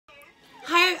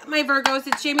my Virgos,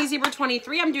 it's Jamie Zebra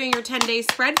 23. I'm doing your 10-day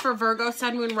spread for Virgo,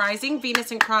 Sun, Moon, Rising,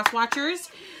 Venus, and Cross Watchers.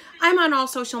 I'm on all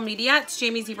social media. It's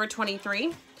Jamie Zebra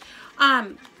 23.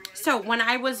 So when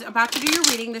I was about to do your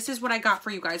reading, this is what I got for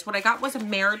you guys. What I got was a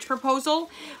marriage proposal,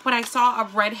 but I saw a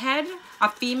redheaded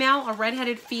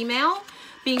female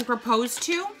being proposed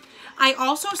to. I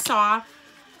also saw,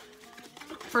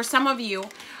 for some of you,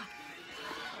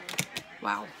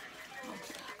 wow.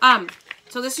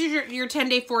 So this is your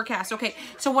 10-day forecast. Okay,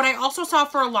 so what I also saw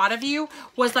for a lot of you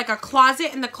was like a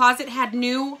closet, and the closet had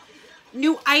new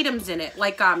items in it,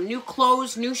 like new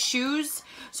clothes, new shoes.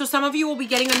 So some of you will be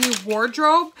getting a new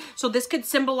wardrobe. So this could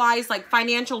symbolize like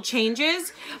financial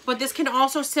changes, but this can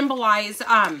also symbolize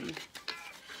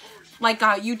like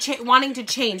you wanting to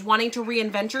change, wanting to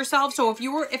reinvent yourself. So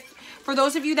for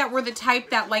those of you that were the type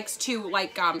that likes to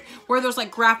like wear those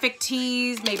like graphic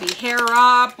tees, maybe hair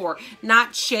up or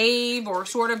not shave, or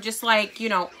sort of just like, you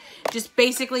know, just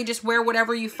basically just wear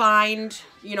whatever you find,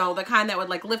 you know, the kind that would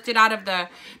like lift it out of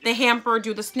the hamper,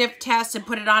 do the sniff test and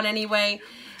put it on anyway.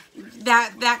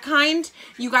 That kind,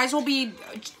 you guys will be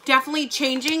definitely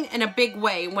changing in a big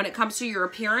way when it comes to your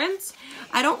appearance.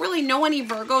 I don't really know any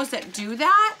Virgos that do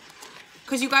that,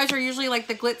 because you guys are usually like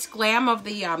the glitz glam of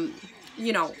the,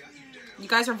 you know, you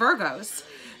guys are Virgos.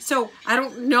 So I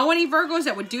don't know any Virgos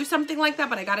that would do something like that,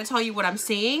 but I got to tell you what I'm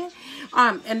seeing.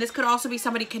 And this could also be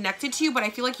somebody connected to you, but I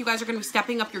feel like you guys are going to be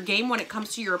stepping up your game when it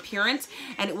comes to your appearance,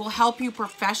 and it will help you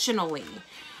professionally.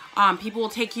 People will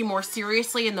take you more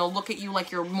seriously, and they'll look at you like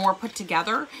you're more put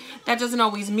together. That doesn't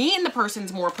always mean the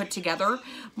person's more put together,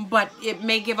 but it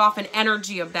may give off an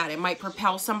energy of that. It might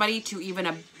propel somebody to even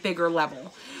a bigger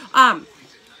level.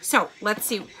 So let's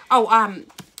see.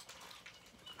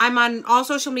 I'm on all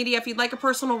social media. If you'd like a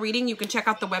personal reading, you can check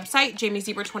out the website,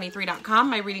 jamiezebra23.com.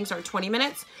 My readings are 20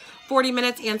 minutes, 40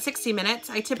 minutes, and 60 minutes.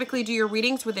 I typically do your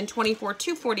readings within 24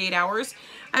 to 48 hours.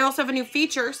 I also have a new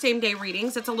feature, same-day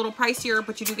readings. It's a little pricier,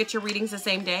 but you do get your readings the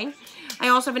same day. I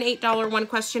also have an $8 one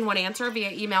question, one answer via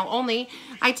email only.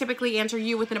 I typically answer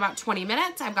you within about 20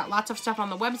 minutes. I've got lots of stuff on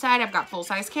the website. I've got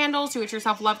full-size candles,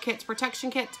 do-it-yourself love kits,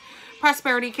 protection kits,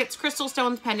 prosperity kits, crystal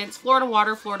stones, pendants, Florida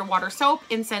water soap,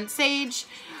 incense sage,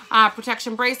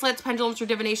 protection bracelets, pendulums for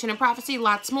divination and prophecy,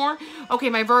 lots more. Okay,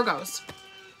 my Virgos.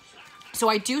 So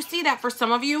I do see that for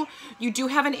some of you, you do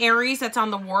have an Aries that's on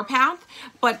the warpath,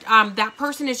 but that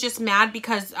person is just mad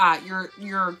because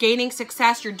you're gaining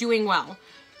success, you're doing well.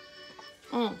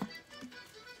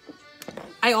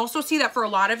 I also see that for a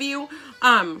lot of you,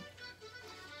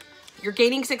 you're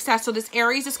gaining success. So this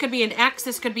Aries, this could be an ex,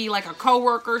 this could be like a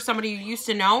coworker, somebody you used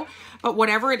to know, but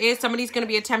whatever it is, somebody's going to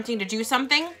be attempting to do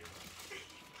something.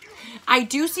 I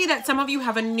do see that some of you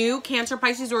have a new Cancer,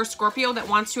 Pisces, or Scorpio that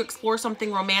wants to explore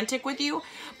something romantic with you,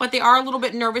 but they are a little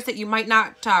bit nervous that you might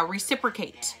not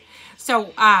reciprocate.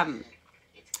 So,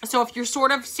 so if you're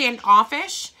sort of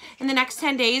standoffish in the next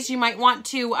 10 days, you might want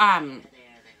to,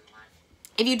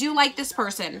 if you do like this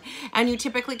person and you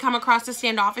typically come across as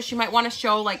standoffish, you might want to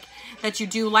show like that you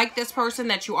do like this person,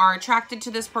 that you are attracted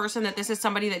to this person, that this is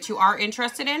somebody that you are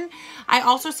interested in. I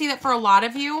also see that for a lot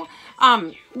of you,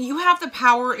 you have the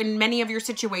power in many of your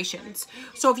situations.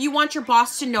 So if you want your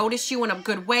boss to notice you in a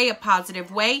good way, a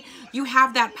positive way, you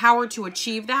have that power to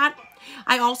achieve that.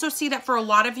 I also see that for a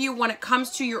lot of you when it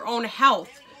comes to your own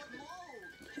health,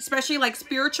 especially like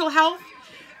spiritual health,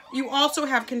 you also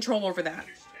have control over that.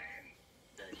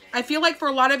 I feel like for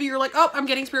a lot of you, you're like, oh, I'm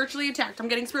getting spiritually attacked. I'm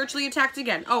getting spiritually attacked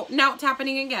again. Oh, now it's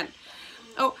happening again.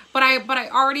 Oh, but I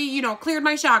already, you know, cleared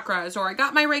my chakras, or I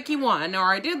got my Reiki 1,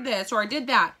 or I did this, or I did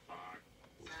that.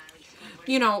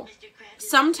 You know,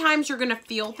 sometimes you're going to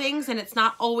feel things and it's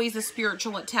not always a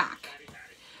spiritual attack.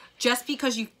 Just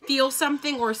because you feel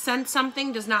something or sense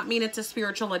something does not mean it's a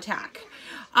spiritual attack.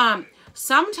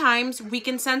 Sometimes we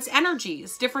can sense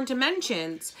energies, different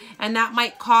dimensions, and that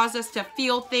might cause us to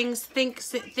feel things, think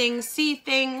things, see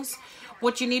things.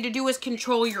 What you need to do is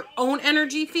control your own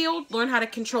energy field, learn how to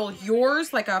control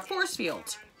yours like a force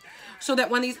field, so that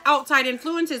when these outside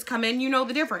influences come in, you know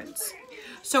the difference.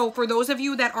 So for those of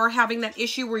you that are having that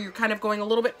issue where you're kind of going a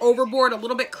little bit overboard, a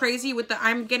little bit crazy with the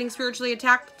I'm getting spiritually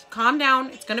attacked, calm down.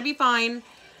 It's going to be fine.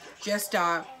 Just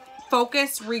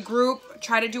focus, regroup,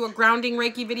 try to do a grounding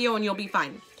Reiki video, and you'll be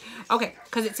fine. Okay,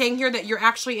 because it's saying here that you're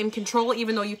actually in control,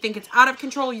 even though you think it's out of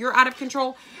control. You're out of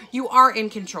control. You are in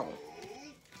control.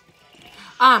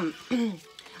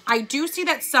 I I do see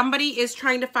that somebody is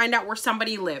trying to find out where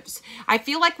somebody lives. I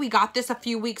feel like we got this a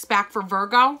few weeks back for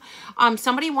Virgo.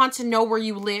 Somebody wants to know where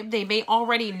you live. They may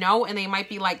already know, and they might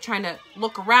be like trying to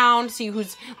look around, see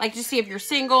who's, like, to see if you're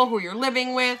single, who you're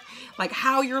living with, like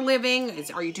how you're living.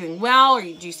 Are you doing well? Or do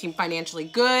you seem financially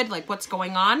good? Like, what's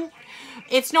going on?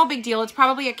 It's no big deal. It's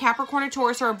probably a Capricorn, a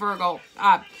Taurus, or a Virgo.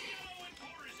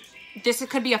 This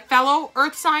could be a fellow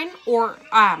earth sign, or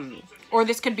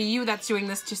this could be you that's doing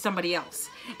this to somebody else.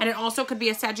 And it also could be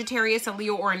a Sagittarius, a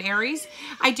Leo, or an Aries.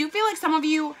 I do feel like some of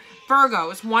you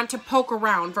Virgos want to poke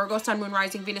around. Virgo, Sun, Moon,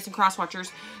 Rising, Venus, and Cross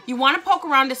Watchers. You want to poke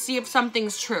around to see if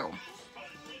something's true.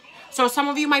 So some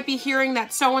of you might be hearing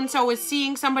that so-and-so is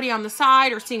seeing somebody on the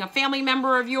side, or seeing a family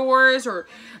member of yours, or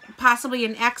possibly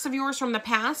an ex of yours from the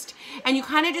past. And you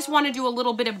kind of just want to do a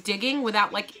little bit of digging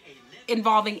without, like,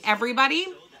 involving everybody.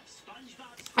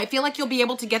 I feel like you'll be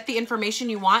able to get the information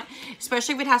you want,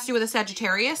 especially if it has to do with a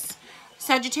Sagittarius.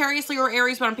 Sagittarius, Leo, or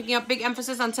Aries, but I'm picking up big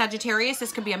emphasis on Sagittarius.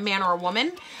 This could be a man or a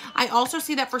woman. I also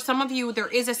see that for some of you, there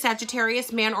is a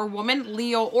Sagittarius, man or woman,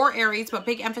 Leo or Aries, but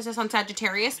big emphasis on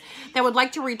Sagittarius, that would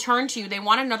like to return to you. They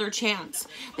want another chance.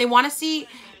 They want to see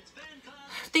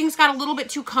things got a little bit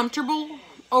too comfortable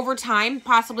over time,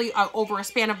 possibly over a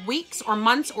span of weeks or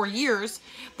months or years.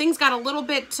 Things got a little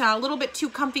bit too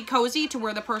comfy cozy to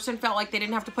where the person felt like they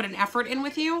didn't have to put an effort in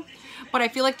with you. But I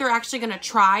feel like they're actually going to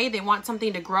try. They want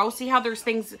something to grow. See how there's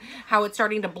things, how it's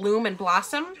starting to bloom and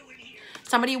blossom?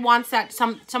 Somebody wants that,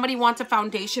 somebody wants a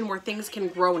foundation where things can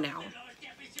grow now.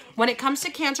 When it comes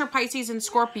to Cancer, Pisces, and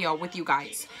Scorpio with you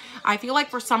guys, I feel like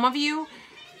for some of you,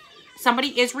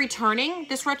 somebody is returning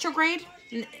this retrograde.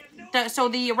 So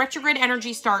the retrograde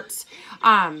energy starts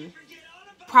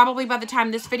probably by the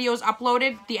time this video is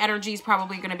uploaded. The energy is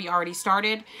probably going to be already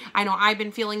started. I know I've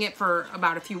been feeling it for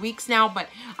about a few weeks now, but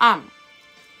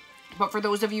for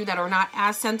those of you that are not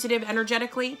as sensitive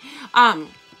energetically,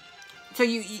 so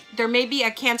there may be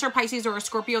a Cancer, Pisces, or a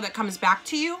Scorpio that comes back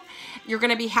to you. You're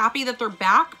going to be happy that they're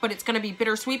back, but it's going to be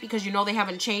bittersweet because you know they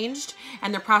haven't changed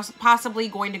and they're possibly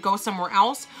going to go somewhere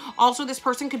else. Also, this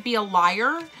person could be a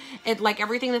liar. Like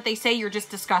everything that they say, you're just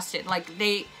disgusted. Like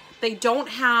they don't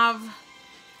have...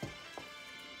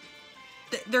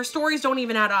 Their stories don't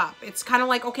even add up. It's kind of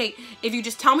like, okay, if you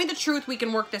just tell me the truth, we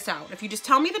can work this out. If you just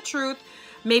tell me the truth,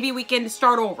 maybe we can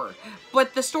start over.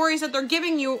 But the stories that they're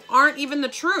giving you aren't even the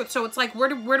truth. So it's like, where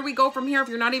do we go from here if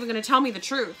you're not even going to tell me the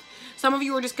truth? Some of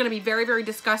you are just going to be very, very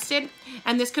disgusted.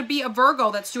 And this could be a Virgo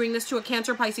that's doing this to a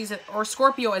Cancer, Pisces, or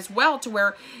Scorpio as well, to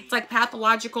where it's like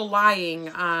pathological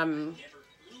lying.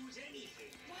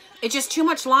 It's just too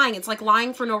much lying. It's like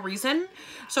lying for no reason.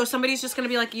 So somebody's just going to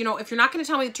be like, you know, if you're not going to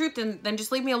tell me the truth, then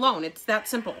just leave me alone. It's that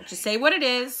simple. Just say what it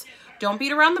is. Don't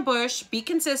beat around the bush. Be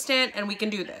consistent, and we can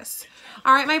do this.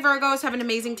 All right, my Virgos, have an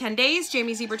amazing 10 days.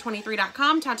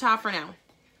 JamieZebra23.com. Ta-ta for now.